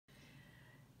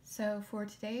So for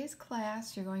today's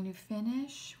class, you're going to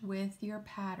finish with your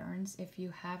patterns if you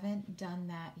haven't done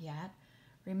that yet.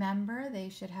 Remember, they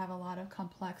should have a lot of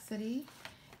complexity,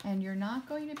 and you're not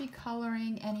going to be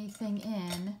coloring anything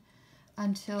in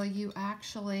until you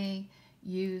actually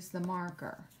use the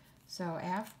marker. So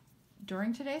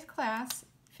during today's class,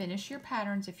 finish your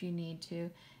patterns if you need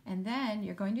to, and then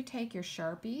you're going to take your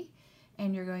Sharpie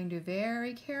and you're going to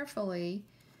very carefully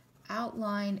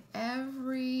outline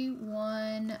every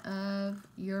one of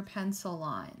your pencil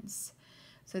lines.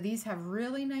 So these have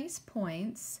really nice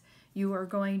points. You are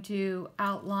going to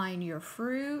outline your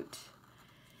fruit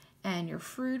and your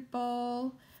fruit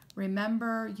bowl.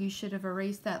 Remember, you should have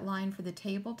erased that line for the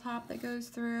tabletop that goes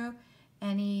through.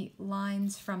 Any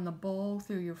lines from the bowl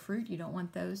through your fruit, you don't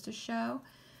want those to show.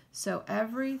 So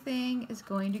everything is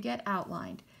going to get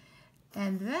outlined.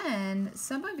 And then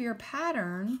some of your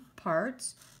pattern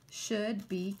parts should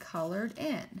be colored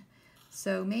in.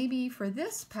 So maybe for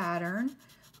this pattern,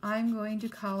 I'm going to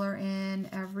color in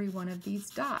every one of these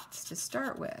dots to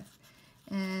start with.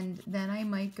 And then I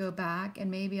might go back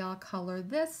and maybe I'll color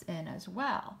this in as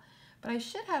well. But I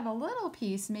should have a little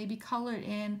piece maybe colored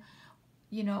in,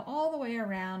 you know, all the way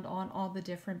around on all the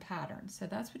different patterns. So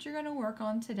that's what you're going to work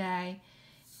on today.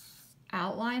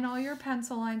 Outline all your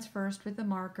pencil lines first with the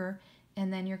marker,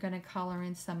 and then you're going to color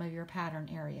in some of your pattern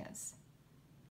areas.